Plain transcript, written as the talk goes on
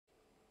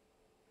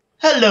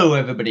Hello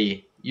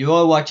everybody, you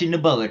are watching the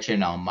Bullet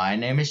Channel. My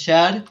name is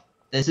Chad,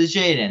 this is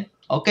Jayden.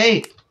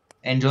 Okay,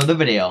 enjoy the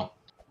video.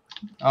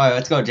 Alright,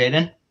 let's go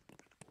Jayden.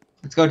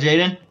 Let's go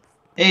Jayden.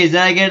 Hey, did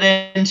I get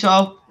an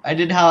intro? I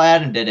did how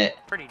Adam did it.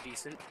 Pretty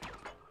decent.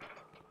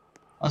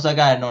 Also, I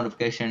got a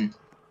notification.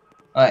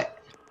 Alright.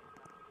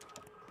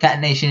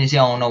 Cat Nation is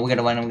here. Oh no, we're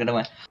gonna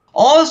win.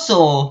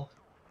 Also,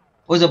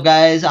 what's up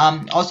guys?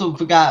 Also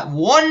forgot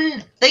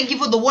thank you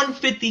for the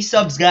 150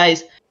 subs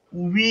guys.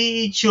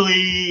 We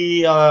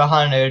actually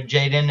 100.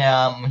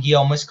 Jayden, he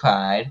almost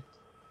cried.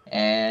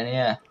 And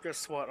yeah.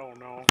 Guess what? Oh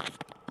no.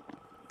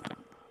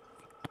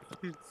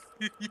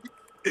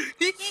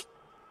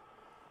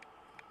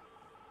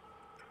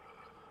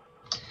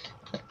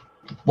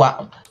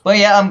 Wow. But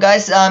yeah,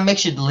 guys, make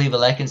sure to leave a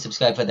like and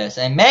subscribe for this.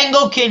 And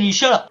Mango, can you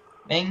shut up?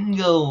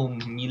 Mango,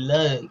 you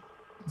love.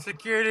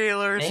 Security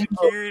alert! Mango,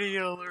 Security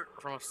alert!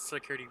 From a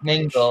security breach.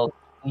 Mango,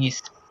 please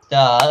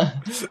stop.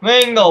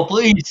 Mango,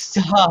 please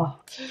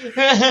stop.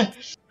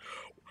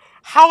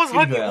 How is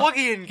Good Huggy girl.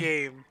 Wuggy in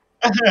game?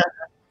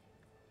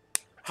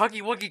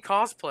 Huggy Wuggy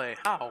cosplay.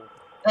 How?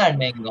 Not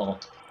Mango.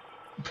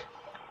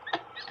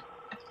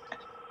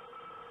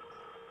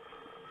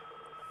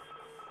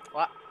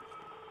 What?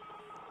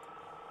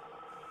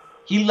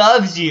 He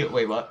loves you.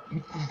 Wait, what?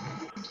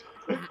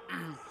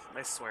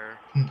 I swear.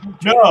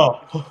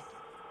 No.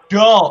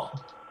 Don't.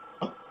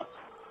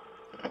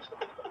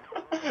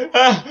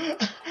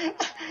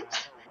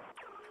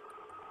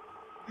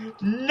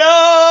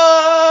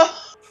 No.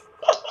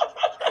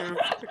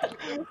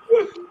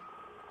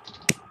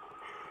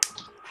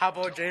 How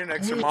about Jayden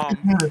next to mom?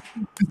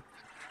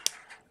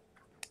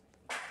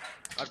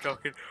 I'm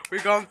joking.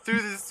 We've gone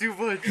through this too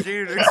much,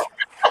 Jayden next.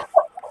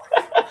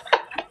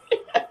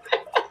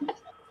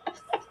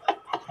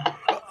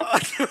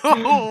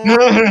 No.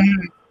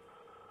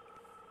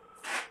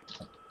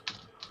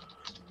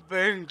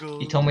 Bengal.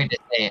 He told me to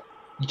say it.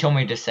 He told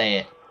me to say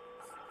it.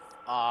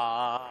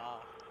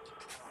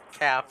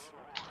 Cap.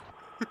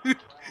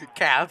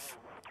 Cap.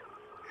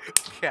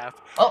 Cap.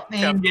 Oh,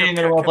 me and Jayden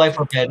gonna go play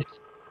for bed.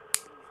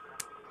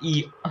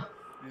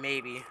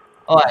 Maybe.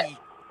 Alright.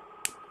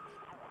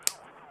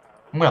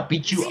 I'm gonna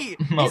beat you up. He's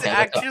Okay,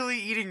 actually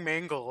eating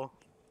mango.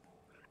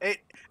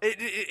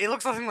 It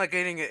looks nothing like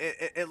eating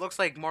it. It looks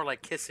like more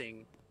like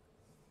kissing.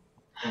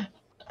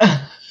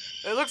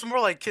 It looks more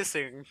like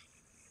kissing.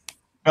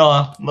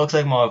 No, looks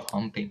like more of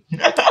humping.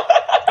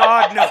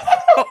 God no.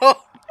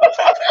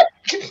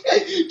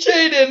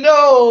 Jayden,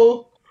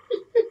 no!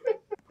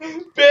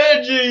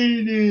 Bad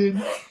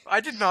Jayden!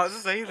 I did not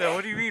say that.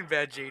 What do you mean,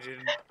 bad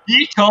Jayden?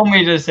 You told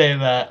me to say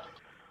that.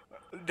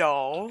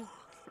 No.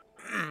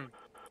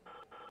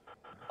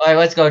 Alright,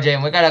 let's go,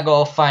 Jayden. We gotta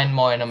go find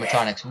more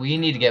animatronics. We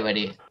need to get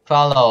ready.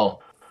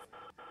 Follow.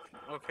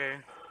 Okay.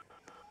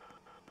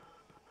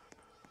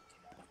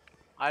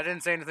 I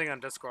didn't say anything on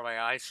Discord.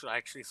 I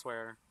actually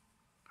swear.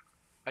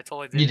 I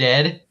totally did. You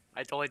did?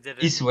 I totally did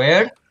You it.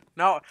 swear?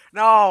 No,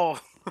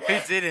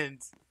 I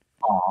didn't.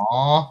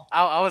 Aww.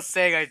 I was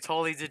saying I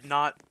totally did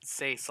not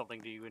say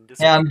something to you in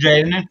Discord. Yeah, I'm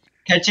Jayden.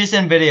 Catch this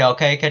in video,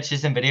 okay? Catch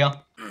this in video.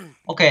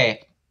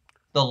 Okay.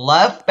 The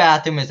left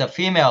bathroom is a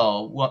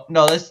female.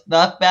 No, this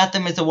left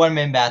bathroom is a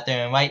woman bathroom,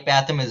 and right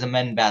bathroom is a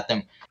men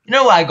bathroom. You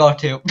know where I go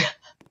to?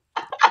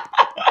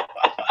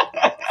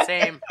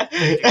 Same.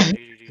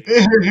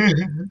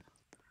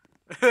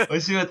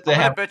 Let's see what they I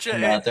have. bet you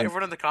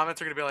everyone in the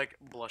comments are gonna be like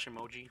blush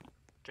emoji.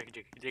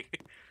 Jiggy.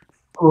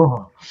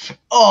 Oh,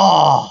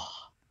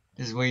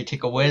 this is where you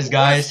take a whiz,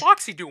 guys. What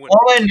is Foxy doing?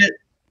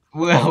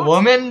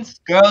 Women,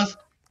 girls,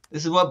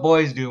 this is what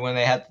boys do when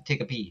they have to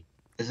take a pee.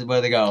 This is where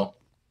they go.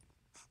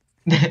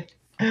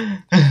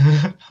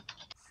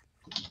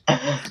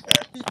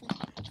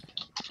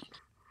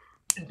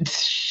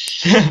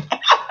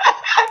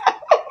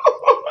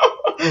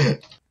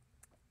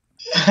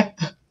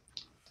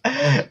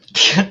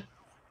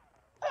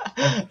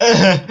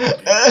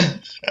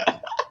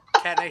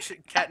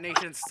 Cat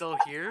Nation's still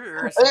here,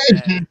 or is he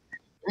dead?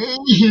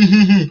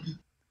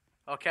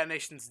 Oh, Cat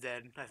Nation's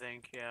dead, I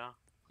think, yeah.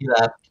 He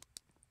left.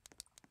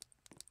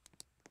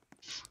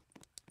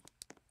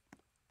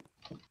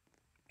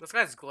 This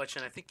guy's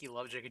glitching. I think he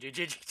loves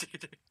Jiggy.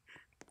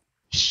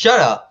 Shut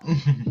up.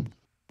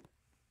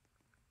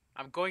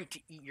 I'm going to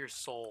eat your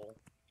soul,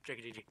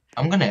 Jiggy.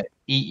 I'm gonna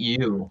eat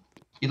you.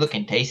 You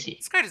looking tasty.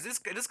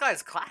 This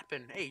guy's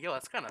clapping. Hey, yo,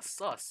 that's kind of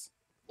sus.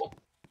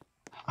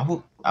 I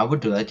would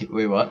do that to you.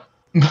 Wait, what?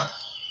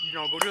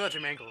 No, go do that to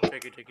Mango.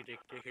 Jiggy.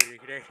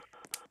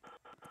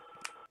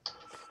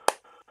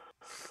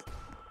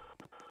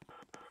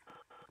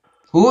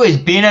 Who is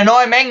being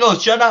annoying? Mango,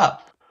 shut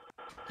up.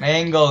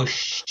 Mango,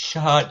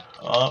 shut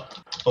up.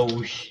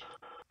 Oh,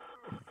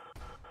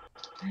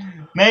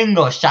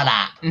 Mango, shut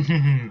up.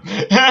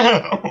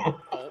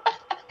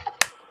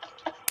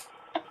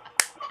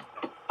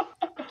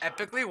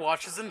 Epically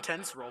watches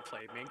intense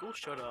roleplay. Mango,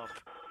 shut up.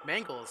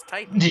 Mango is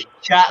tight.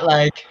 Chat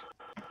like.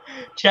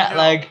 Chat No,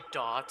 like.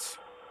 Dot.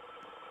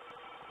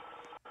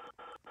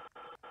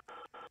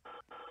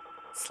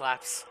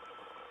 Slaps.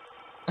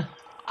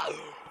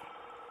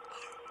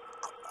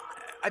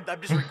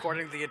 I'm just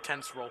recording the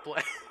intense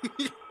roleplay.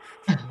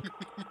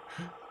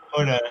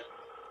 Hold on.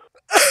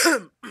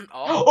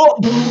 Oh.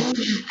 Oh!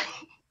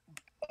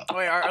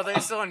 Wait, are they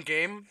still in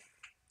game?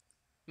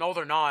 No,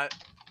 they're not.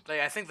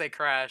 I think they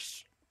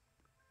crashed.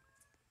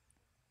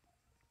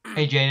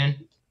 Hey,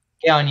 Jayden.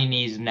 Get on your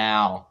knees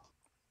now.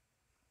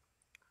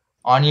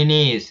 On your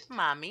knees.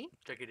 Mommy.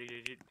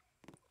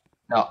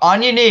 No,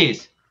 on your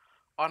knees.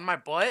 On my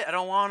butt? I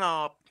don't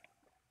wanna.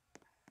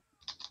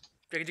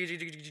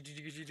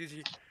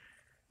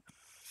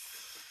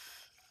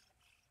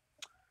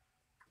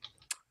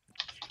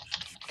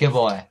 Good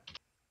boy.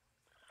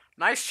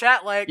 Nice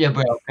chat, like. You're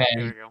There we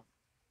broken. go.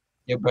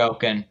 You're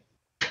broken.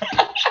 Good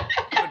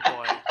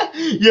boy.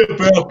 You're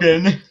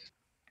broken.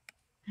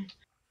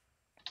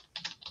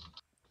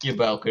 You're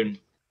broken.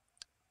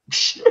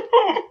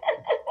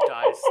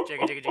 Dies.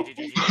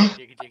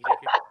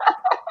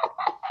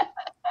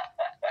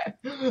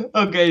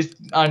 Okay,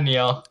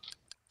 Anya.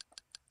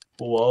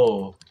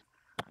 Whoa.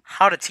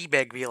 How'd a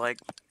teabag be like?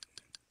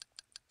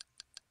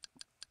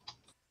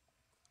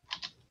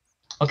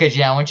 Okay,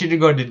 Jay, I want you to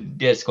go to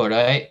Discord,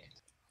 alright?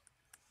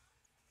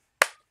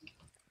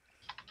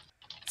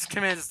 This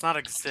command does not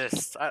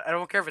exist. I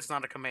don't care if it's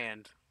not a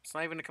command. It's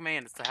not even a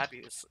command. It's the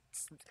happiest.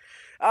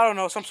 I don't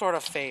know, some sort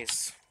of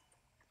face.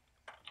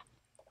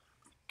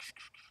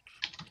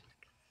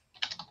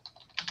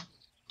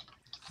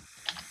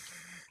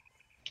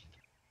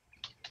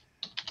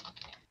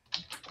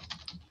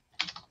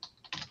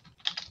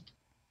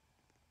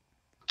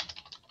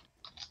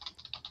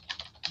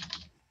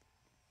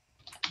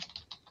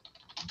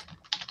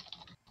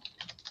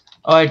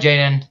 Alright,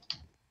 Jayden.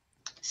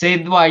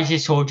 Say what I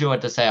just told you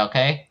what to say,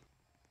 okay?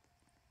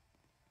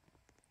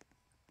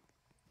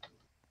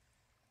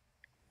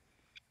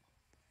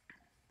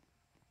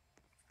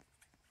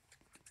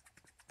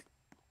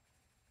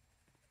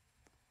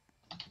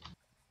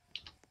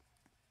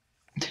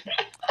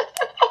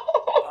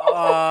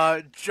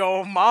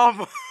 Joe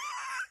Mama.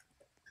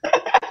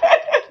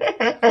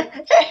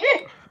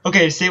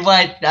 Okay, say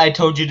what I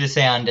told you to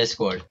say on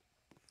Discord.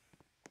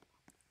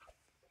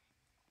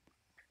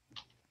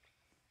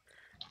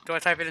 Do I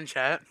type it in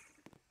chat?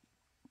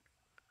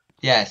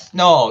 Yes.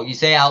 No, you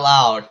say it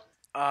out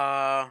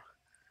loud.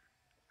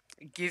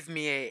 Give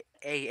me a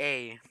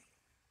AA.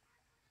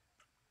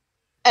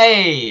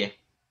 A.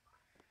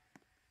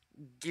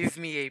 Give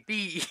me a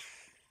B.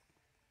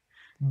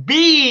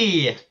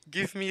 B.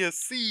 Give me a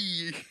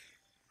C.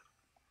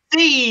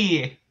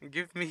 C.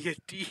 Give me a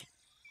D.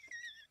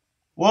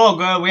 Whoa,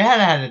 girl, we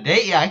haven't had a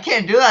date yet. I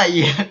can't do that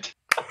yet.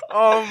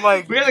 Oh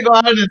my. We gotta go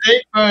on a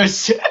date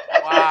first.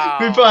 Wow.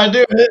 Before I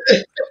do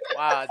it.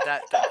 Wow,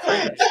 that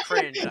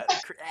cringe.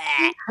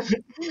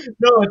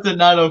 No, it's a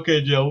not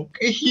okay joke.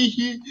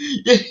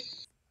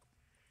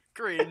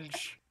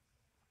 Cringe.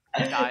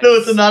 No,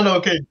 it's a not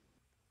okay.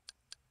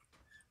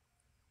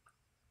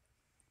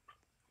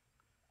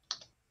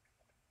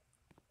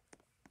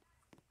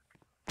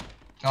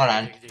 Hold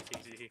on.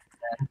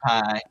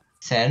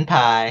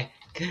 Senpai,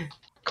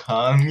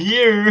 come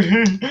here.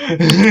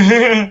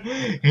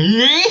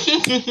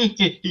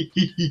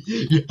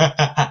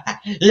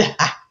 Yeah.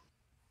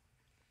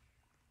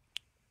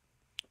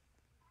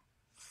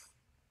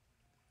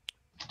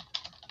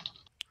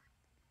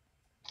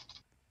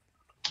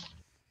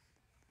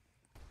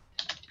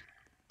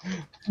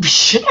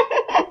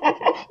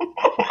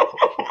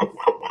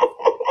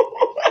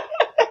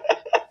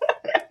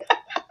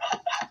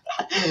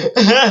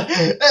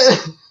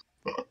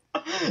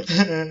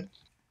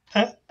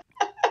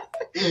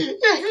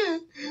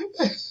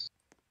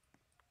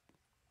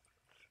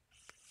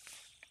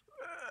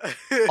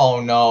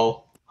 Oh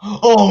no.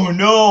 Oh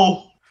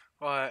no.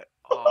 What?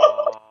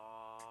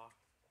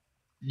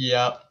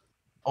 Yep.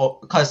 Oh,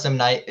 custom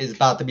night is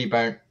about to be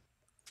burnt.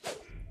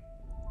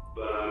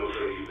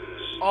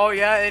 Oh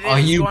yeah, it Are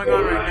is you going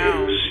on right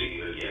now.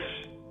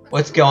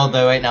 Let's go over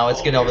there right now.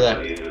 Let's get over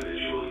there.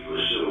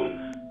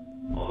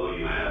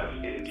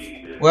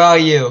 Where are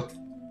you?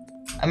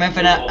 I'm in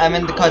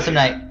the custom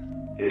night.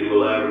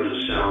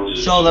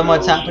 Show them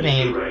what's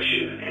happening.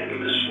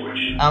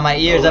 On my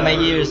ears, on my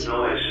ears. You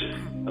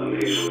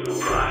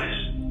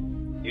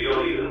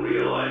don't even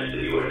realize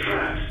that you are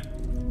trapped.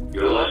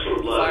 Your lust for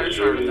blood is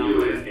turning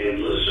you in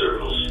endless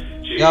circles.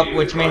 Yup,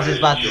 which means it's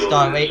about to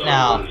start right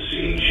now.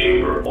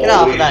 Get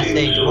off of that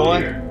stage, boy.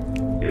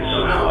 It's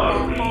somehow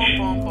out of reach,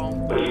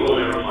 but you will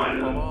never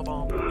find them.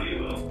 None of you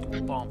will.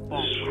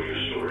 This is where your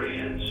story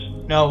ends.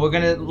 No, we're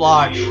gonna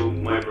watch. You,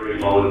 my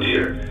brave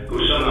volunteer, who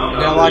somehow We're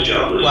gonna watch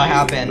what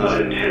happens.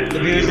 The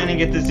viewers didn't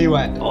get to see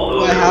what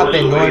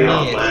happened, nor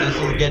me, so this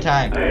is a good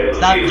time.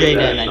 Stop,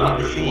 Jayden. I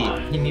need to see.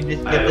 You need to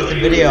get this in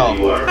video.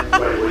 You are right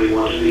where you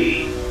want to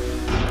be.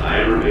 I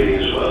am remaining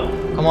as well.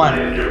 Come on. I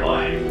am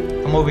nearby.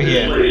 Come over This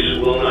here. place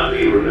will not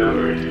be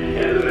remembered,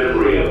 and the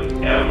memory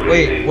of everything.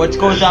 Wait, let's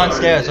go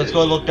downstairs. Let's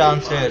go look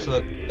downstairs.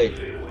 Look. Wait.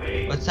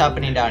 What's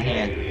happening down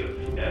here?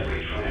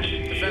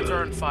 The fence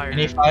are on fire.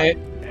 Any fire?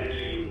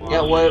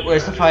 Yeah,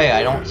 where's the fire?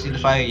 I don't see the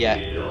fire yet.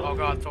 Oh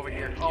god, it's over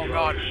here. Oh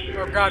god.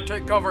 Oh god,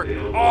 take cover.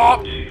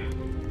 Oh!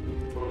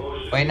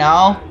 Wait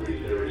now.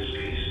 There is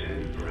peace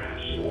and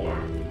perhaps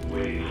more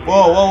waiting for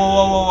Whoa, whoa, whoa,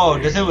 whoa, whoa, whoa.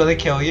 Does it really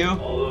kill you?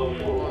 although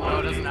for Well, no,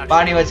 it doesn't actually.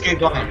 Bonnie, let's get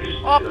going.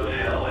 Oh! of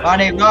hell and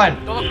Bonnie,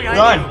 run! Don't look behind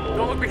Run! you!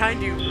 Don't look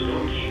behind you! so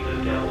don't keep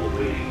the devil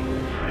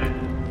waiting,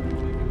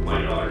 friend.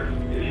 My daughter,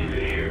 if you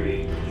can hear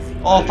me,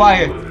 Oh,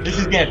 fire! This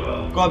is good.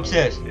 Go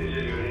upstairs. it's in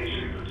your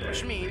nature to protect.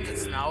 Which means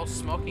it's now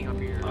smoking up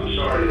here. I'm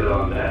sorry that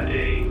on that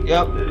day,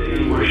 Yep. the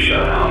day you were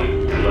shut out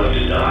and left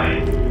to die,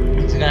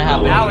 It's gonna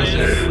happen. Now it Listen.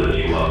 is.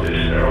 lift you up into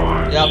their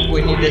arms. Yep,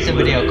 we need this in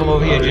video. Come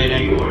over here,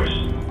 Jayden. Yours.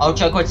 I'll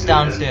check what's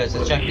downstairs.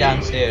 Let's check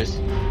downstairs. I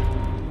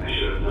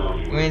should have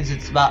known you Means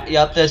it's about.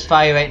 Yep, there's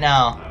fire right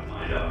now. were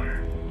my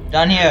daughter.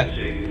 Down here. Take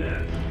you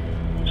then.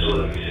 So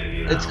let me take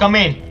you now. It's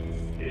coming.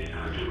 It's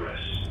time to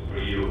rest. For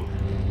you.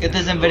 Get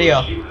this in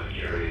video. You have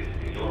carried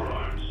in your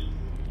arms.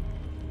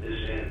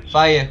 This ends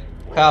Fire.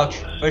 Crouch.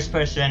 First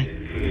person.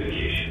 in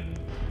communication.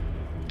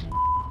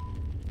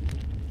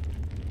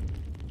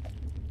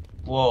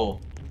 Whoa.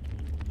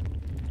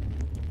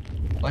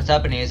 What's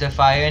happening? Is there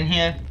fire in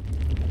here?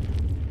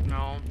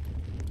 No.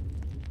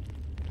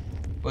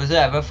 Was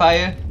there ever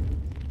fire?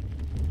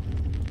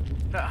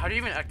 How do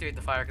you even activate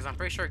the fire? Because I'm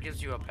pretty sure it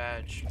gives you a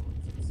badge.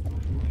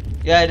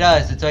 Yeah, it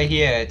does. It's right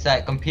here. It's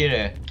that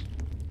computer.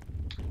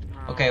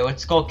 Oh. Okay,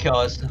 let's go kill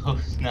us.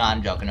 Nah,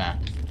 I'm joking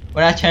around.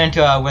 When I turn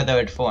into our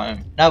withered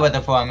form. Not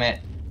withered form, it.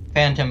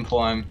 Phantom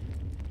form.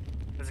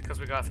 Is it because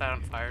we got that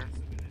on fire?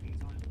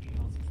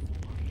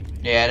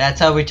 Yeah, that's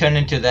how we turn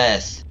into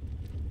this.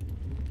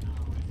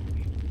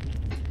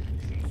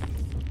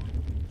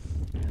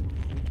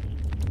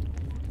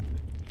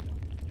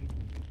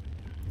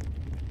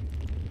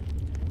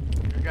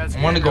 You guys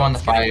I wanna getting go on the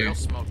it's getting fire. real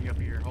smoky up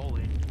here.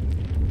 Holy.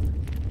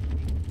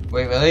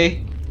 Wait,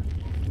 really?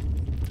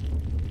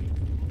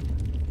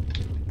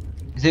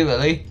 Is it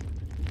really?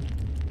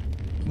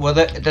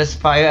 Does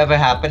fire ever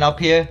happen up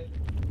here?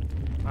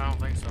 I don't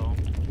think so.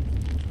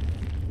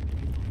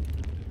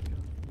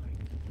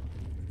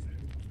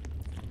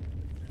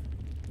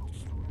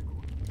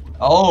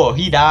 Oh,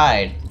 he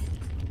died.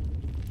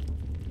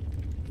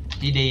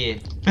 He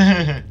did.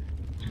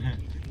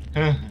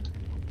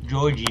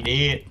 Georgie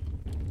did.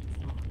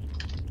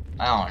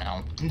 I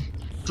don't know.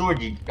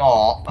 Georgie,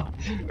 aw.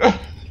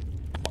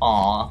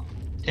 Aw.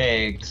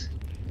 Tags.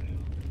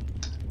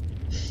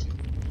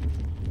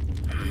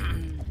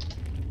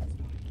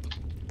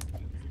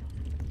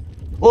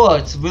 Oh,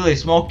 it's really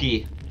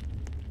smoky.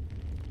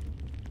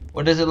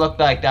 What does it look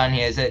like down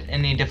here? Is it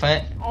any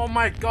different? Oh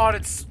my god,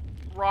 it's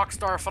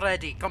Rockstar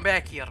Freddy. Come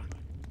back here.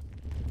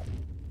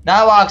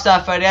 Not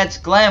Rockstar Freddy, that's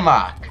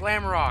Glamrock.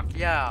 Glam Rock,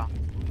 yeah.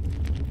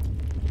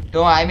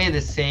 Don't worry, I made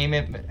the same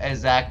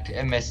exact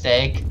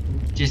mistake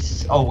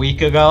just a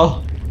week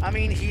ago. I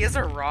mean, he is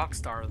a rock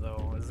star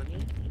though, isn't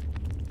he?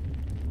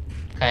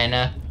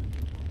 Kinda.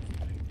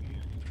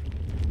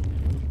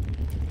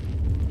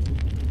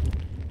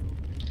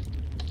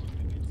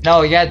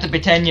 No, you have to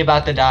pretend you're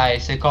about to die.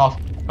 Say cough,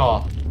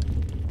 cough.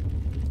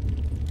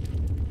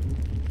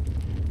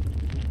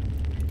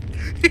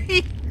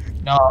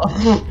 No,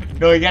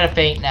 no, you gotta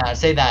faint now.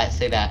 Say that,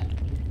 say that.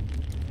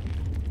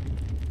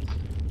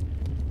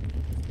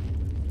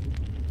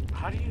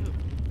 How do you...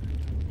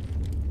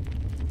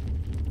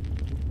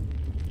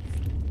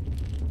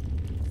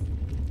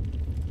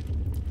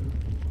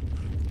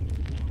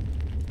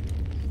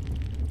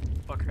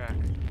 Okay.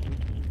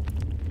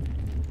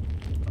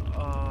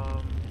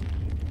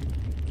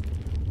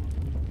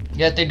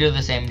 You have to do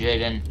the same,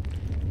 Jayden.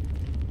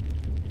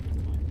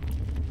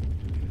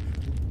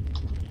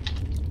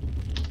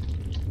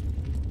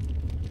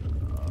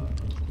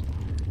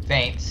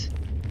 Faints.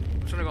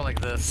 I'm just gonna go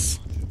like this.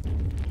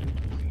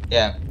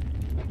 Yeah.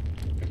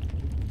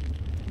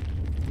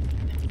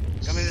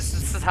 I mean, this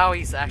is how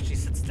he actually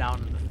sits down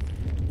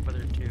for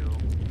their two.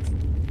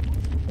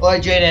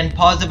 Alright, Jayden,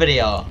 pause the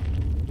video.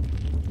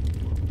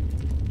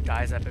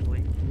 Dies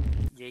epically.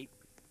 Yeet.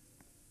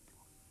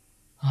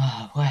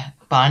 What?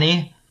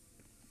 Bonnie?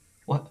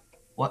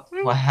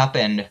 What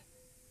happened?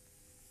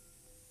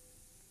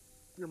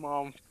 Your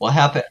mom. What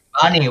happened?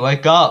 Bonnie,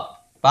 wake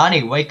up!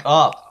 Bonnie, wake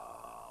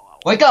up!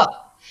 Wake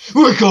up!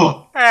 Wake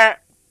up!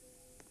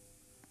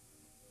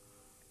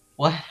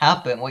 What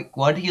happened? Wait,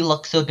 why do you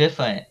look so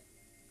different?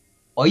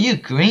 Are you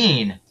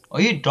green?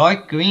 Are you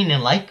dark green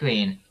and light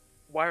green?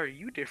 Why are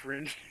you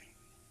different?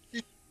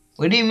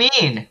 What do you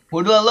mean?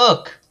 Where do I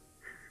look?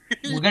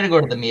 We gotta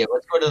go to the mirror.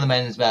 Let's go to the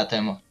men's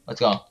bathroom. Let's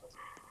go.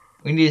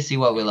 We need to see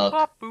what we look.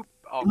 Pop, boop.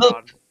 Oh Look.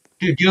 god.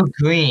 Dude, you're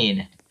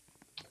green.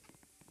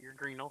 You're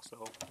green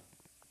also.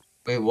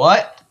 Wait,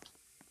 what?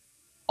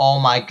 Oh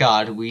my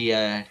god, we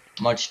are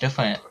much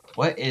different.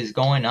 What is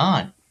going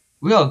on?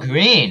 We are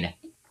green.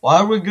 Why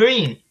are we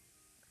green?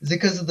 Is it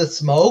because of the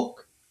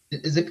smoke?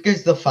 Is it because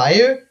of the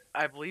fire?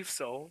 I believe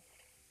so.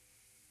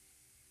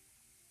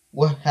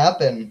 What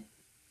happened?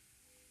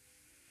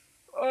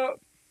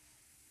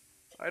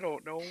 I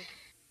don't know.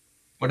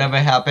 Whatever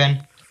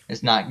happened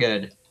is not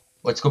good.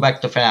 Let's go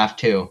back to FNAF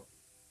 2.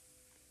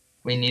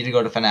 We need to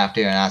go to FNAF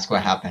 2 and ask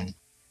what happened.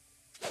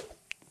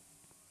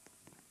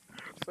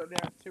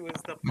 FNAF 2 is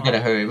the We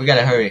gotta hurry, we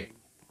gotta hurry.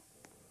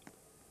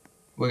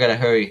 We gotta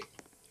hurry.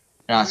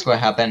 That's what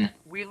happened.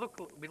 We look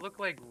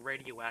like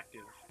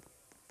radioactive.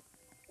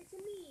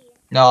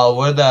 No,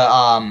 we're the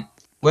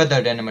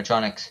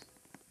animatronics.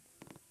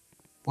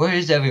 Where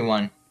is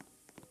everyone?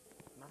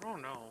 I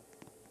don't know.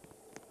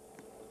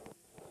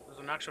 There's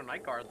an actual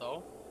night guard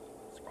though.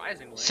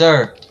 Surprisingly.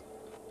 Sir.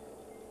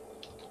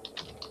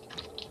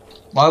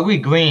 Why are we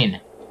green?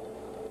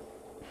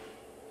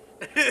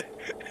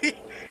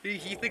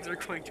 he thinks we're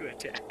going to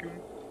attack him.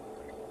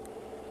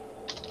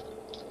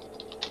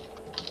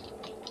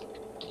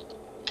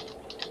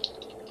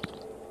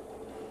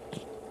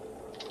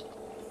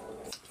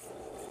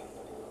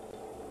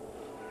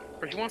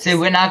 But he wants See, to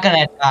we're not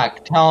gonna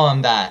attack. Tell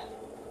him that.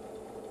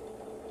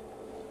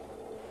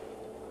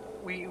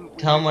 we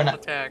Tell him we're won't not.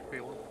 attack.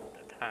 We won't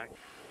attack.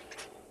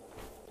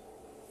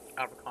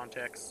 Out of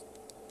context.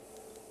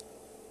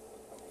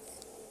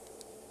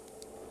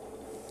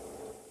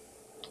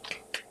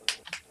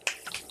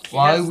 He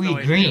Why has are we no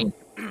idea. green?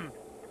 I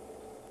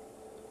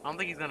don't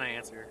think he's gonna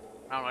answer.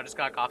 I don't know. I just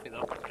got coffee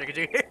though.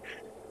 Jigga.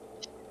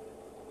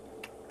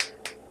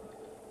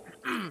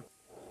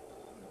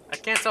 I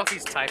can't tell if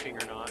he's typing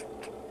or not.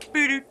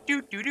 I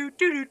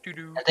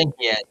think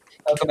he is.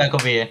 Welcome back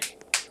over here.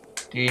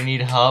 Do you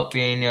need help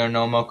being your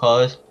normal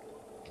colors?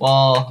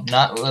 Well,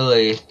 not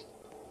really.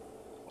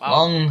 Wow.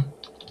 Long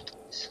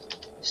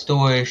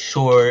story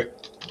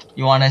short,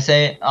 you wanna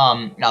say it?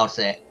 I'll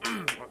say it.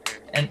 Okay.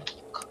 And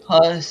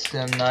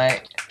custom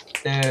night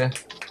there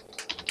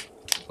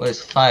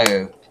was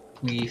fire.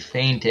 We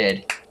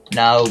fainted.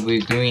 Now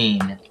we're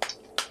green.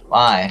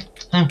 Why?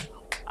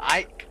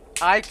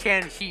 I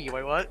can't hear.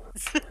 Wait, what?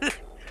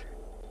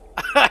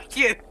 I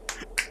can't.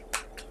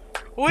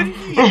 What do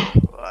you?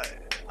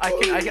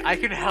 I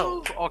can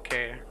help.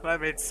 Okay,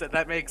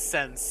 that makes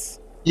sense.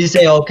 You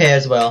say okay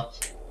as well.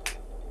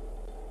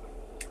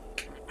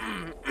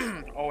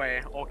 Oh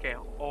wait, okay,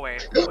 oh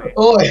wait.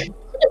 Oh wait.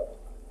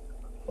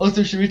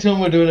 Also, should we tell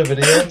him we're doing a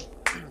video?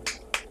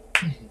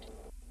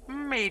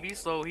 Maybe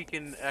so he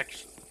can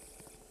actually.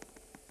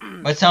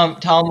 Let's tell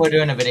him we're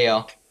doing a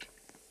video.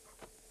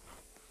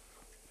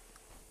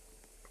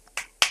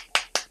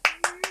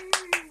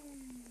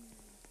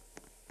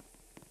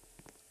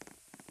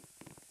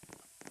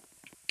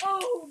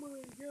 Oh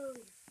my god.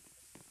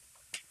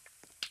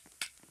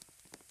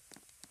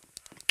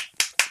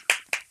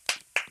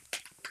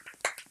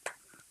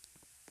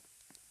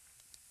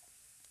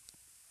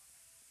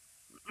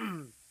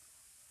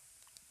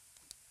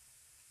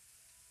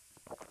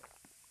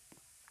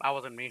 That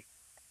wasn't me.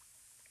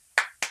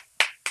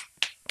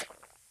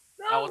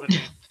 No. That wasn't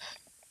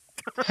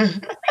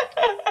me.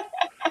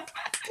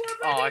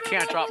 Oh, I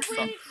can't drop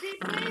stuff.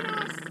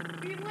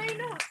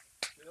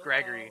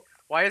 Gregory.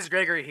 Why is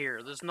Gregory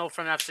here? There's no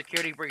FNAF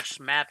security breach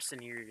maps in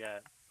here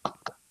yet.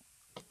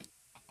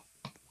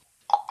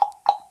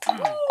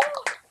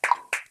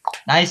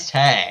 Nice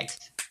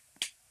text.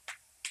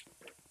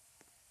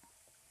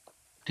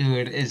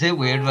 Dude, is it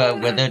weird that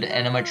withered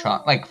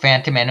animatron like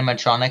phantom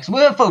animatronics? We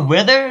went from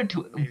wither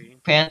to Maybe.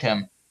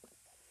 phantom.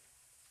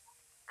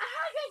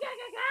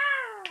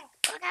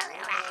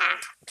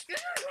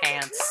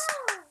 Pants.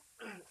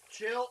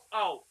 Chill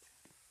out.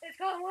 It's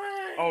going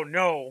away. Oh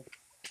no.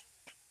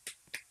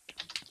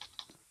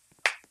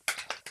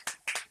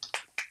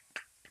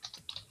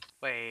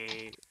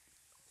 Wait.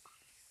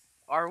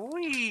 Are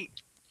we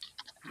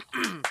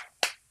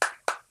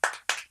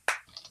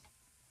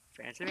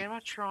Phantom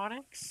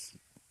animatronics?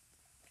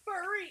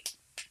 Furry.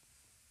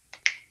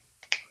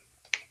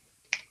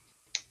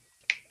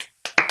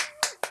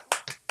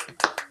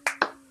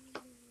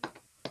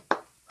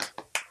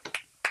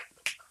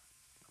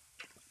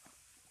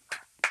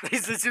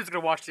 This dude's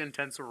gonna watch the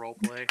intense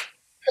roleplay.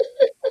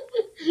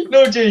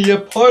 No, Jay, you're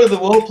part of the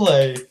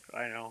roleplay.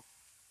 I know.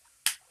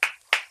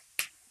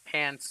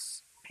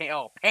 Pants.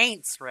 Oh,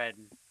 paint's red.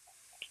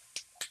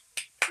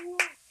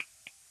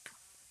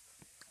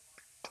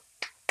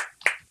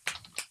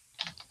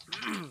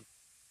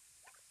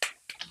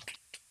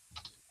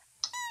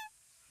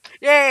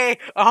 Yay!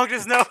 A hunk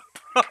of snow.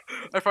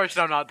 I probably should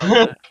have not done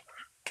that.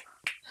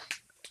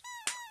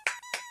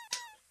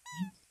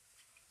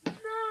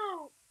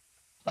 No.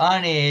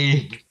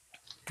 Bonnie.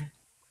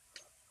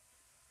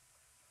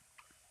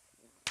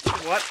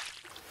 What?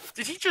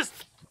 Did he just?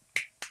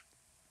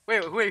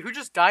 Wait, who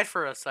just died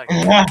for a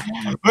second?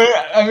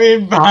 I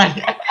mean,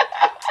 Bonnie.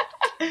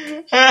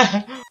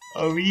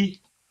 Are we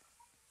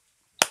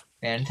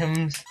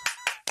phantoms?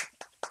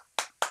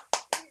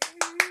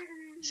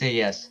 Say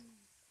yes.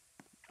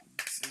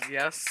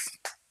 Yes.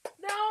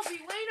 No,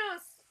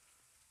 Belenos.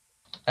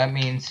 That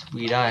means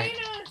we died.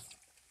 Belenos.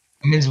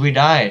 It means we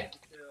died.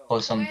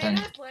 Or something.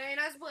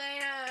 Belenos.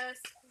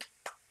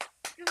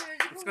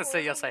 I'm just gonna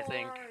say yes, I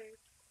think.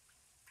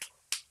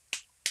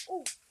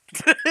 Oh.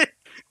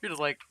 You're just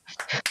like,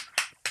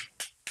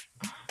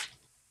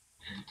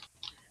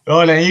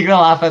 Oh, then you can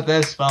laugh at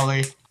this,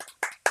 probably.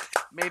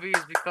 maybe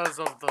it's because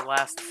of the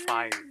last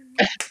fire.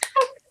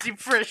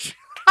 Depression.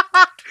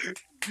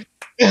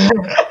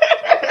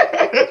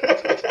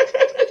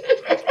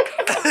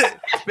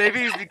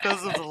 Maybe it's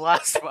because of the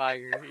last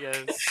fire.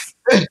 Yes.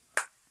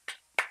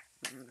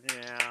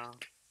 Yeah.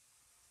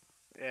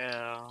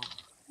 Yeah.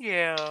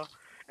 Yeah.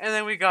 And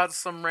then we got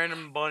some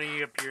random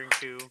bunny appearing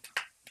too.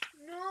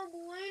 No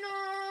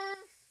bueno.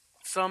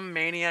 Some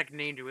maniac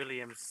named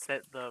Williams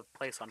set the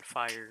place on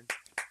fire.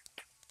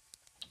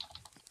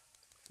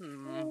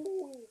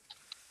 Ooh.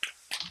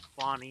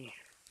 Bonnie.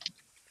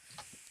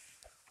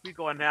 We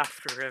going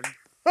after him.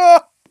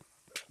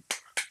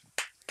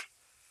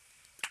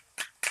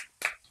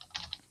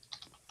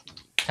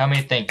 Tell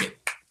me to think it.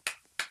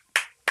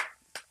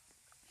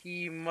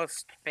 He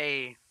must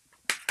pay.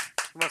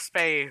 He must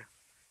pay.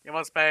 He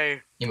must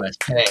pay. You must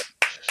pay.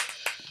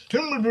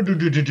 Well,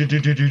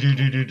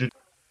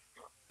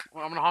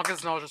 I'm gonna honk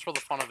his nose just for the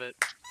fun of it.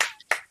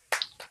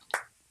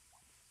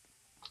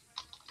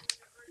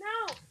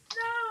 No,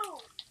 no.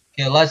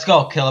 Okay, let's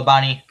go, Killer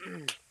Bonnie.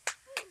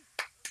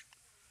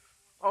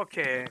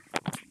 Okay.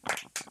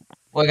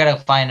 We gotta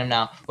find him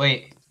now.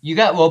 Wait, you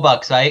got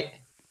Robux, right?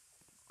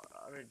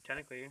 I mean,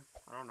 technically,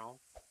 I don't know.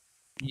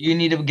 You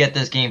need to get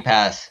this game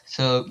pass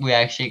so we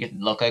actually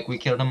could look like we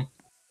killed him.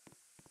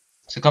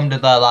 So come to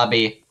the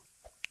lobby.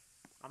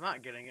 I'm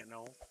not getting it,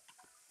 no.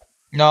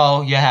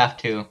 No, you have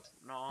to.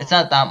 No. It's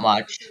not that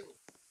much.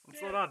 I'm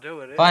still not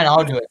doing it. Fine,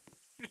 I'll do it.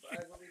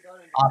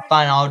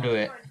 Fine, I'll do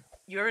it.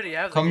 You already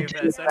have the Come game to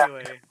pass the-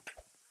 anyway.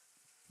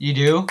 You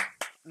do?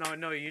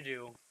 No, you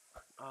do.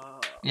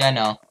 Yeah, I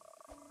know.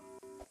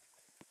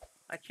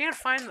 I can't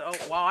find the.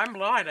 Oh, wow, I'm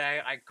blind.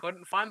 I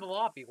couldn't find the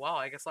lobby. Wow,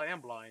 I guess I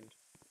am blind.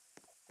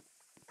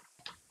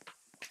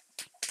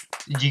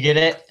 Did you get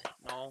it?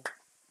 No.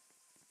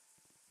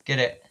 Get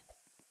it.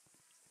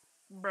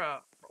 Bruh.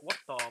 What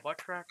the? What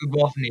track? We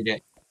both need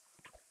it.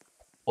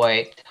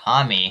 Wait,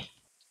 Tommy.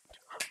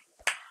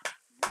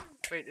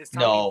 Wait, is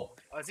Tommy. No.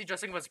 Is he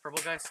dressing up as a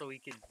purple guy so he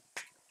could.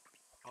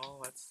 Oh,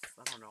 that's.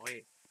 I don't know.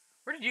 Wait.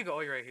 Where did you go? Oh,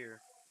 you're right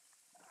here.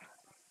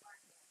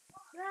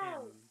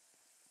 No.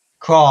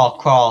 Crawl,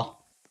 crawl.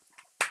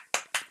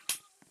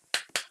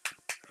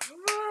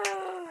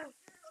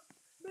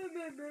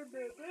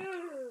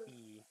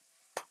 E.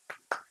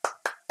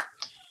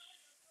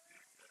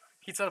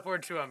 He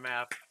teleported to a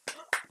map.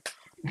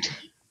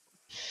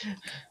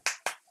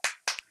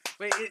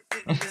 Wait,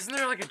 isn't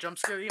there like a jump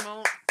scare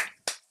emote?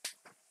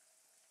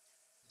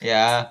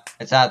 Yeah,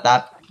 it's not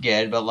that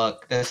good, but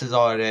look, this is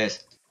all it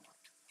is.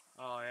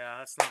 Oh yeah,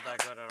 that's not that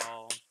good at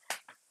all.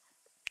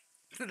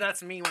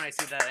 That's me when I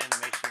see that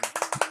animation.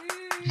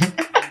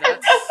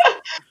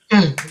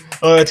 And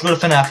Oh, let's go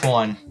to FNAF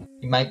 1.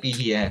 He might be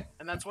here.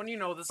 that's when you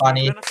know this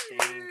Funny. game kinda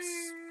stinks.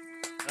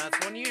 And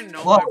that's when you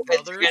know Whoa, my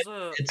it's brother's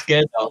good. It's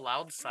good a though.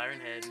 loud siren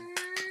head.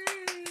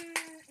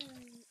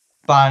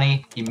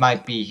 Bonnie, he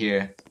might be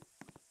here.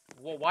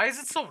 Well, why is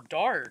it so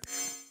dark?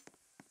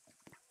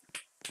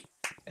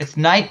 It's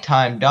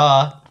nighttime,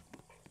 duh.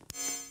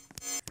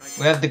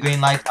 We have the green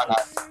lights on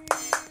us.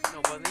 No,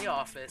 but in the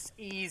office.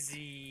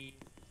 Easy.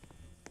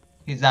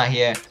 He's not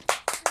here.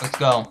 Let's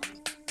go.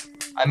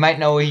 I might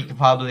know where he could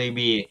probably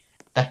be.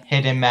 The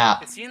hidden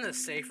map. Is he in the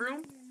safe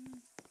room?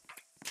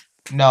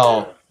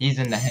 No, he's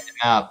in the hidden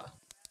map.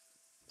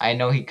 I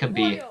know he could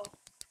be. Royal.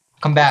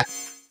 Come back.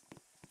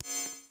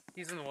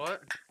 He's in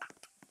what?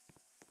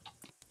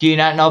 Do you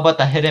not know about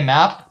the hidden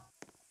map?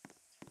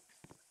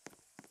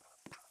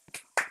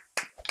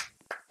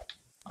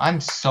 I'm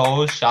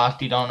so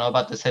shocked you don't know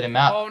about this hidden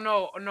map. Oh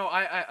no,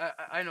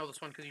 I know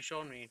this one because you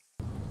showed me.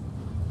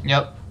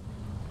 Yep.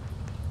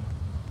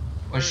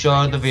 We're Everything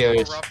showing the is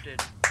viewers.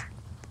 corrupted.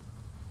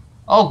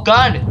 Oh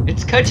god,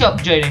 it's ketchup,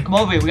 Jayden. Come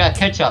over here, we got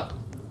ketchup.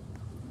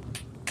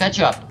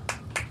 Ketchup.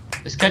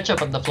 There's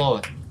ketchup on the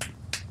floor.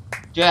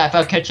 Yeah, I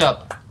found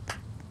ketchup. Oh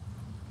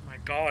my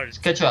god, It's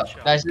ketchup.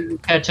 Guys, this is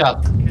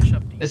ketchup.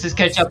 Ketchup. This is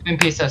ketchup and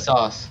pizza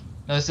sauce.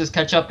 No, this is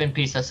ketchup and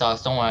pizza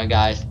sauce. Don't worry,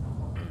 guys.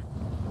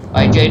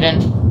 Alright,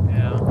 Jayden.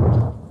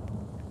 Yeah.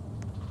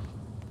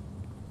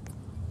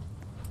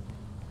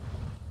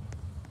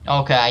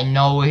 Okay, I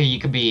know where he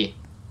could be.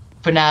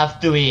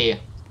 FNAF 3.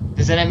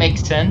 Doesn't it make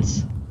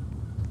sense?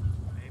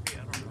 Maybe,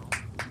 I don't know.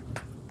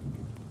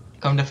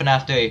 Come to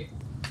FNAF 3.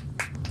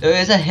 There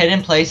is a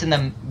hidden place in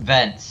the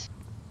vents.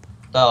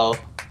 Though.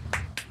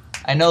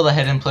 I know the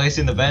hidden place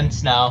in the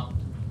vents now.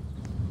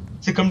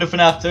 So come to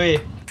FNAF 3.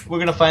 We're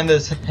gonna find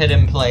this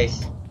hidden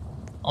place.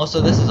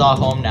 Also, this is our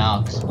home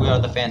now, because we are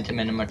the Phantom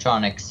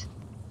animatronics.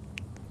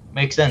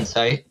 Makes sense,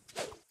 right?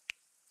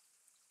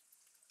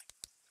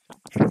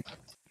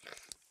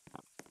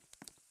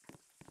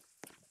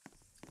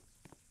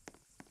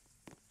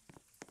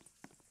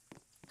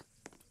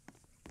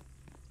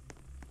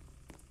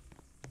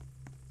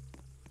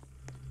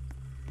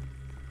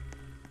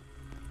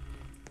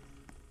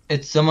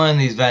 It's somewhere in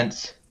these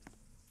vents.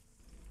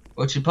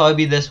 Which should probably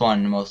be this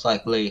one, most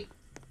likely.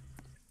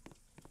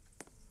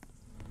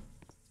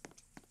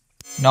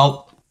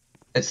 Nope.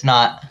 It's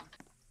not.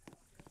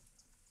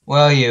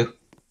 Where are you?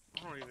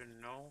 I don't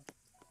even know.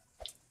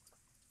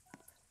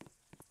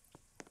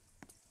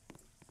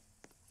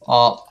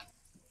 Oh.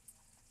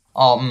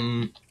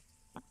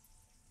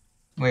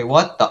 Wait,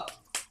 what the?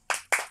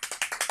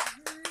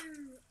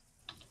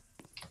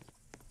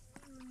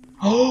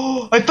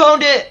 Oh, I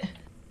found it!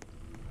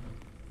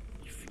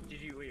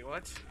 Did you wait?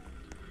 What?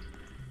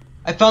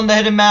 I found the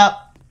hidden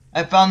map.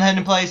 I found the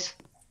hidden place.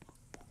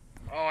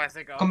 Oh, I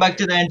think. Come back Okay.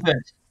 to the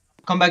entrance.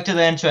 Come back to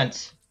the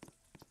entrance.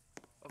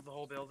 Of the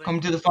whole building. Come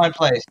to the front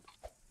place.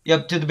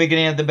 Yep, to the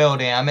beginning of the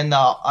building.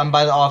 I'm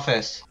by the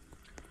office.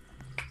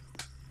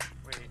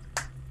 Wait.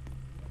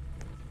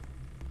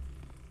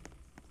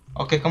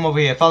 Okay, come over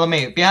here. Follow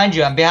me. Behind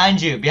you. I'm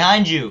behind you.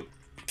 Behind you.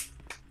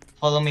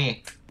 Follow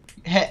me.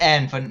 Hit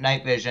N for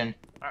night vision.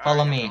 I Follow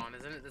already have it me. on.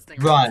 Isn't it this thing?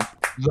 Run.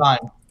 Run.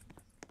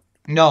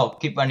 No,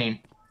 keep running.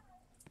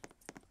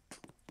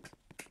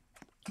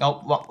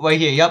 Nope, right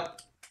here.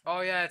 Yep. Oh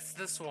yeah, it's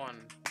this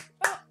one.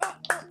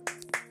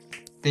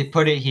 They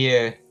put it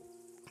here.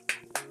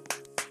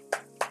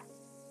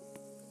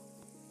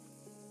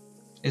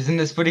 Isn't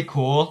this pretty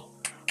cool?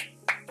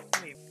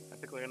 Wait, I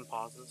think we're gonna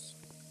pause this.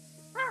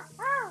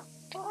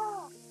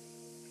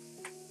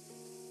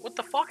 What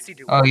the fuck's he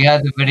doing? Oh, yeah,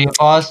 the video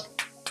paused?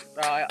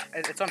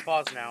 It's on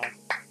pause now.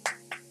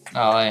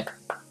 Oh, wait.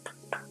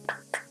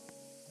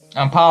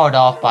 I'm powered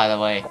off, by the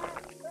way.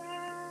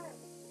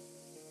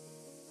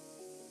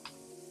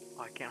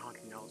 Oh, I can't honk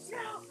your nose. No,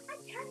 I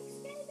can't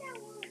say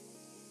that one.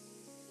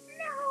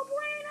 No,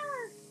 bueno.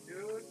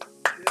 Dude,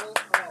 chill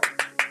out.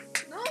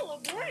 No,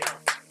 bueno.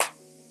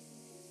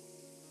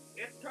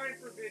 It's time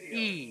for video.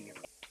 E.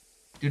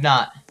 Do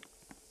not.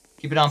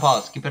 Keep it on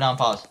pause. Keep it on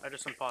pause. I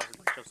just unpaused it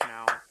just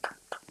now.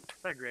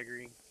 Is that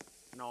Gregory?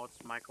 No,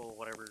 it's Michael,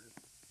 whatever.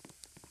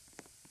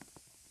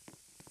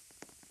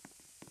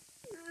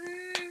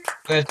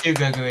 There's two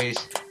Gregory's.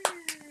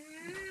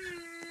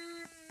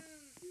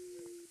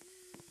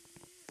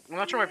 I'm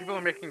not sure why people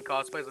are making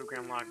cosplays of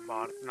Glamrock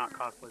Bonnie. Not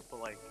cosplays,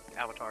 but like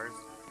avatars.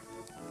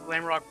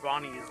 Glamrock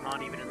Bonnie is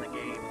not even in the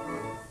game.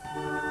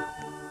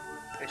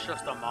 It's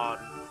just a mod.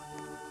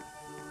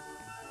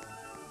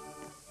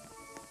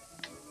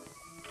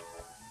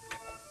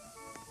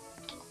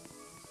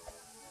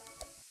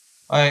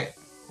 Alright,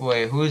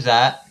 wait, who's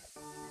that?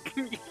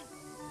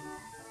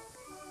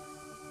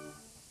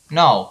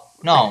 No,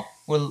 no,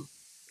 well,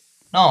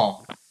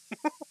 no.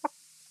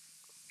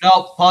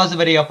 No, pause the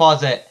video,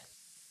 pause it.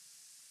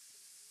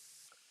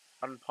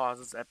 Unpause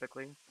this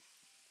epically.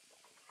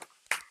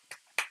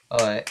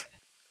 Alright.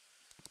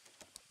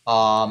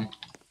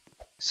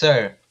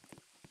 Sir.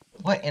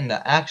 What in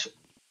the actual...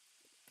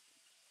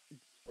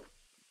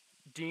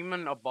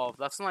 Demon above.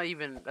 That's not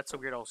even. That's a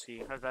weird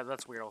LC.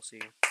 That's weird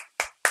LC.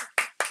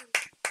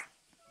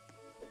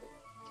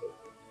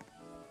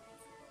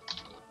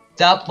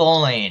 Stop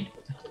bullying.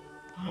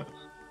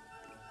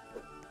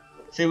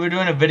 See, we're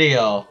doing a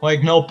video.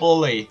 Like, no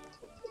bully.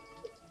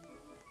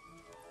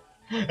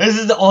 This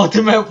is the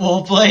ultimate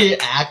roleplay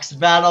axe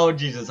battle.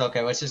 Jesus,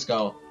 okay, let's just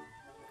go.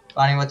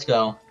 Bonnie, let's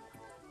go.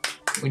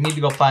 We need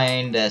to go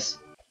find this.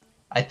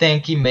 I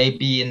think he may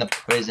be in the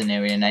prison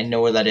area, and I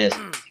know where that is.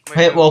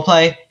 Hit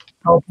roleplay.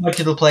 Go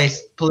to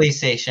the police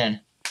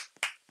station.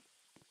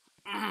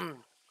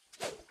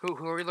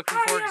 Who are we looking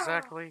for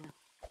exactly?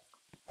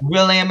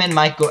 William and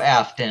Michael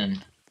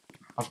Afton.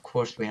 Of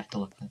course, we have to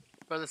look.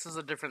 But this is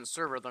a different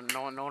server. Than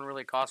no one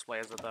really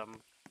cosplays with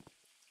them.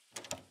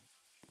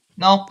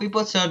 No,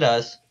 people still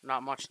does.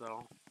 Not much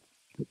though.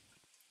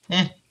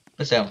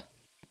 But still.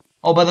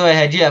 Oh, by the way,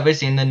 had you ever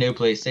seen the new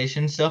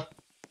PlayStation stuff?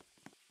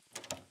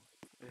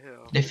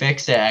 Ew. They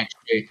fixed it,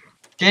 actually.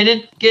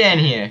 Jayden, get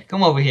in here.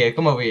 Come over here.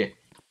 Come over here.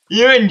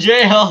 You're in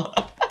jail.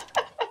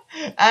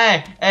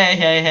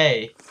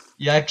 Hey.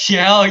 You're in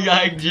jail.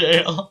 You're in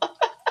jail.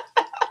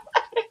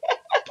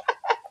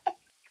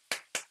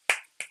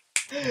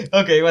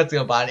 Okay, let's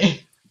go,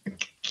 Bonnie.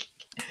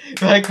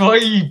 Like, why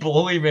you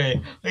bully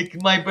me? Like,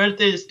 my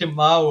birthday is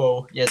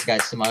tomorrow. Yes,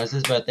 guys, tomorrow's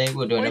his birthday.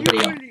 We're doing a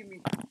video.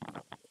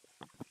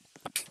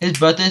 His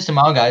birthday is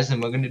tomorrow, guys,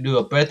 and we're gonna do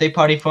a birthday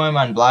party for him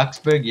on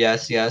Bloxburg.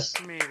 Yes.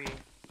 Maybe.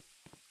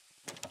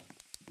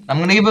 I'm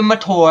gonna give him a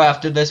tour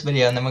after this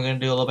video, and then we're gonna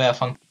do a little bit of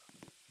fun.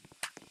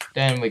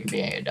 Then we can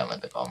be done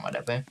with the phone,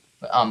 whatever.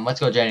 But, let's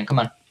go, Jayden. Come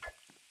on.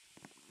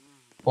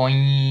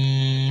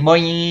 Boing,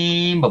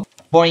 boing,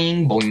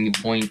 boing, boing,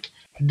 boing.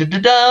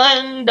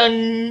 Dun,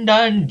 dun,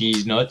 dun.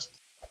 These nuts.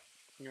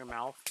 In your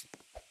mouth.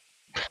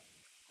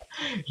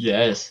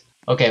 Yes.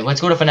 Okay, let's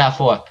go to FNAF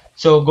 4.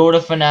 So go to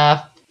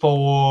FNAF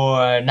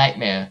for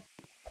Nightmare.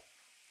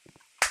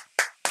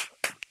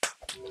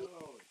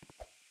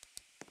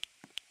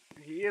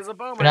 He is a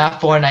boomer. FNAF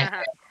 4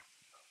 Nightmare.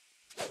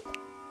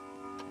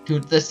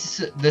 Dude,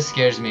 this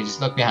scares me. Just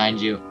look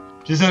behind you.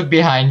 Just look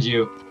behind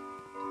you.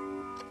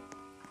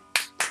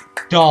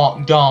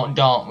 Don't.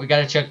 We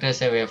gotta check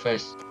this area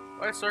first.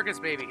 Why is Circus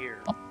Baby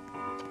here?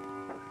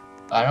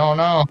 I don't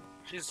know.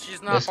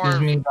 She's not This part gives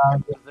of me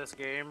this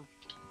game.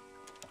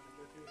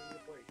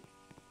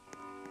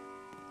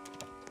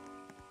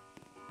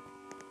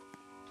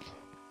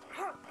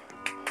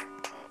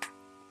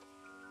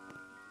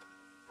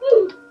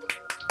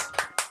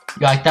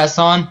 You like that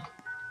song?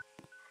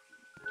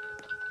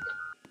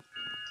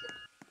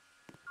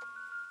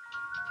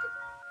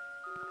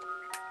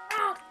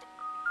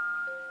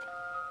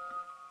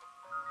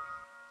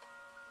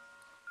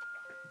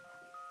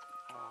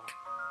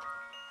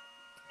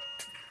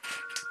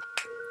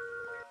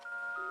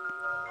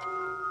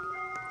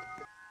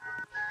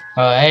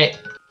 Alright.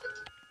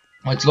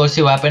 Let's go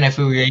see what happens if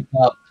we wake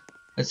up.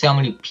 Let's see how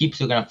many peeps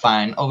we're gonna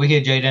find. Over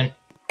here, Jayden.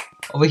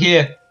 Over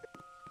here.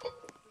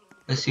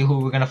 Let's see who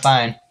we're gonna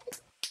find.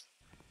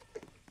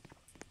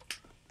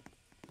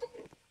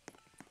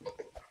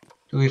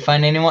 Do we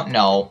find anyone?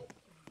 No.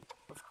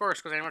 Of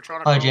course, because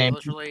animatronic Oh, world James.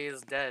 literally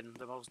is dead.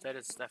 The most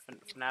deadest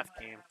FNAF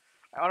game.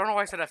 I don't know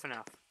why I said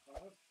FNAF.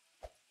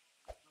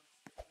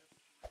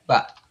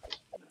 But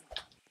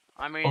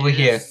I mean, over it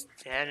here. is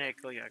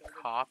technically a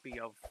copy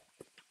of.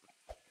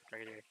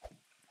 Right here.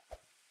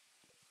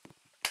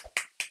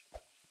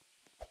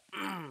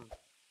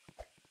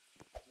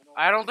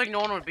 I don't think no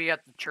one would be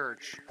at the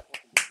church.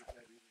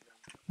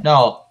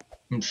 No.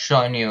 I'm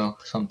showing you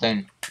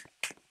something.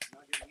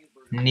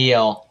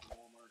 Kneel.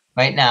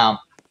 Right now.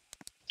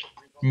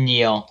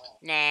 Kneel.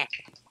 Nah.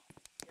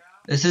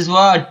 This is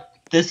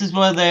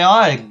where they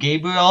are.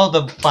 Gabriel,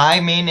 the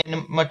main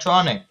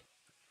animatronic.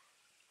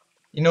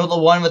 You know the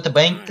one with the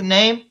blank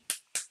name?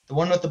 The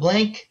one with the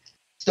blank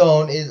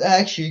stone is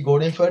actually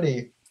Golden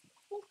Freddy.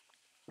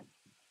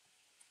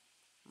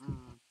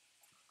 Mm,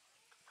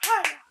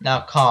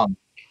 Now come.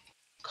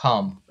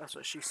 Come. that's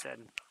what she said.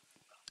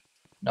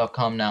 No,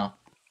 come now.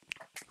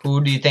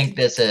 Who do you think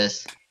this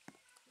is?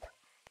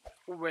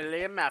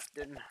 William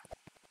Afton.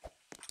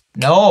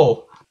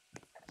 No.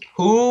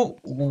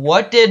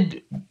 What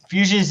did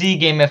Fusion Z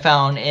Gamer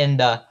found in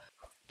the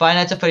Five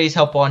Nights at Freddy's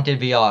Help Wanted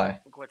VR?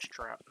 Glitch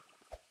trap.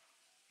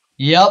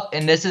 Yep,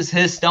 and this is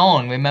his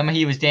stone. Remember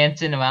he was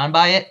dancing around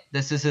by it?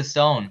 This is his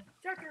stone.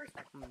 Checkers.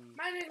 Hmm.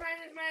 Mine is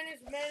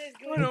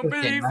I good. don't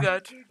believe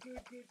that.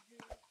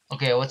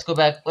 Okay, let's go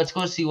back. Let's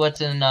go see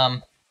what's in,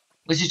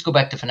 let's just go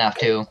back to FNAF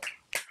 2. No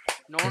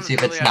Let's one's see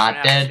if really it's at not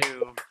FNAF dead.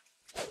 2.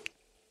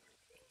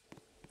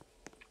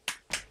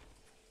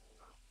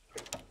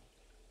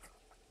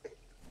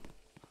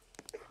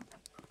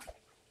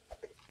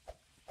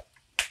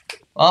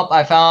 Oh,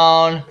 I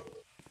found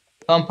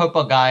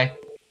purple guy.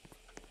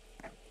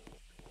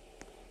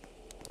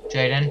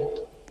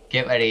 Jayden,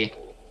 get ready.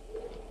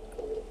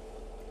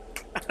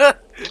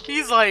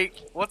 He's like,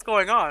 what's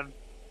going on?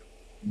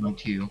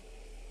 Want you.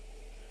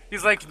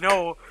 He's like,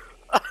 no.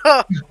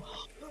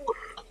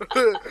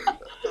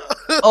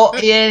 Oh,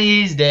 and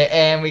he's dead,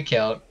 and we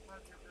killed.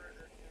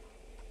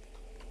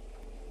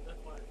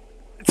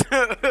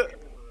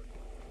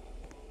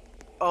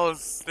 Oh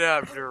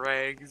snap,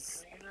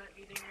 Durags.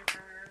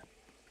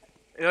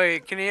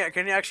 Wait, can you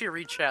actually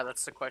read chat?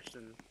 That's the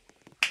question.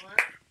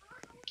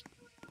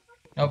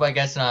 Nope, I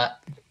guess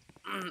not.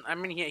 I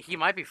mean, he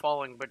might be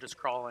falling, but just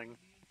crawling.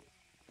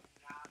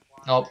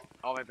 Nope.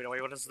 Oh, maybe.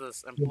 Wait, what is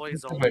this?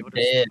 Employees We're only. What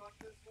is... dead.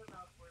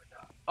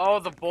 Oh,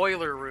 the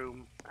boiler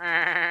room.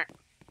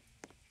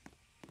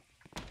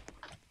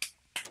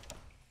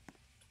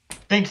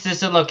 Think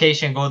sister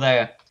location, go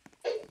there.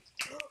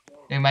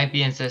 They might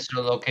be in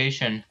sister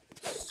location.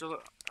 So,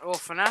 well,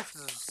 FNAF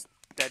is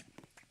dead.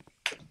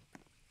 I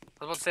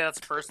was about to say that's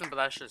a person, but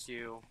that's just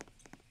you.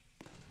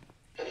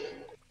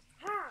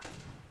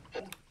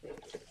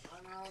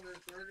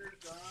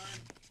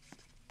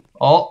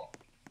 Oh,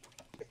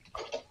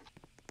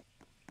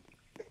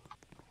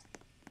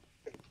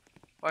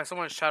 Why,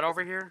 someone's chat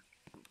over here?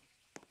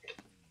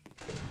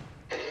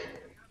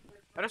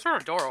 I just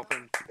heard a door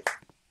open.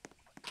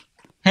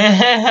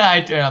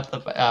 I turned up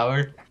the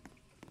power.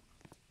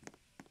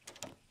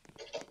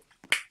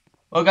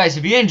 Well, guys,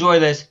 if you enjoy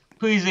this,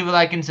 please leave a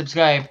like and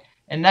subscribe.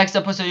 And next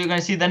episode, you're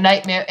gonna see the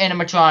Nightmare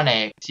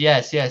animatronics.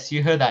 Yes, yes,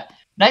 you heard that.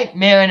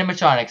 Nightmare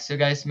animatronics. So,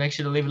 guys, make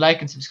sure to leave a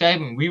like and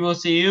subscribe, and we will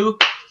see you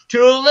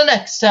till the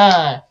next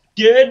time.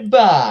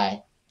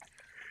 Goodbye.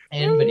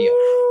 End video.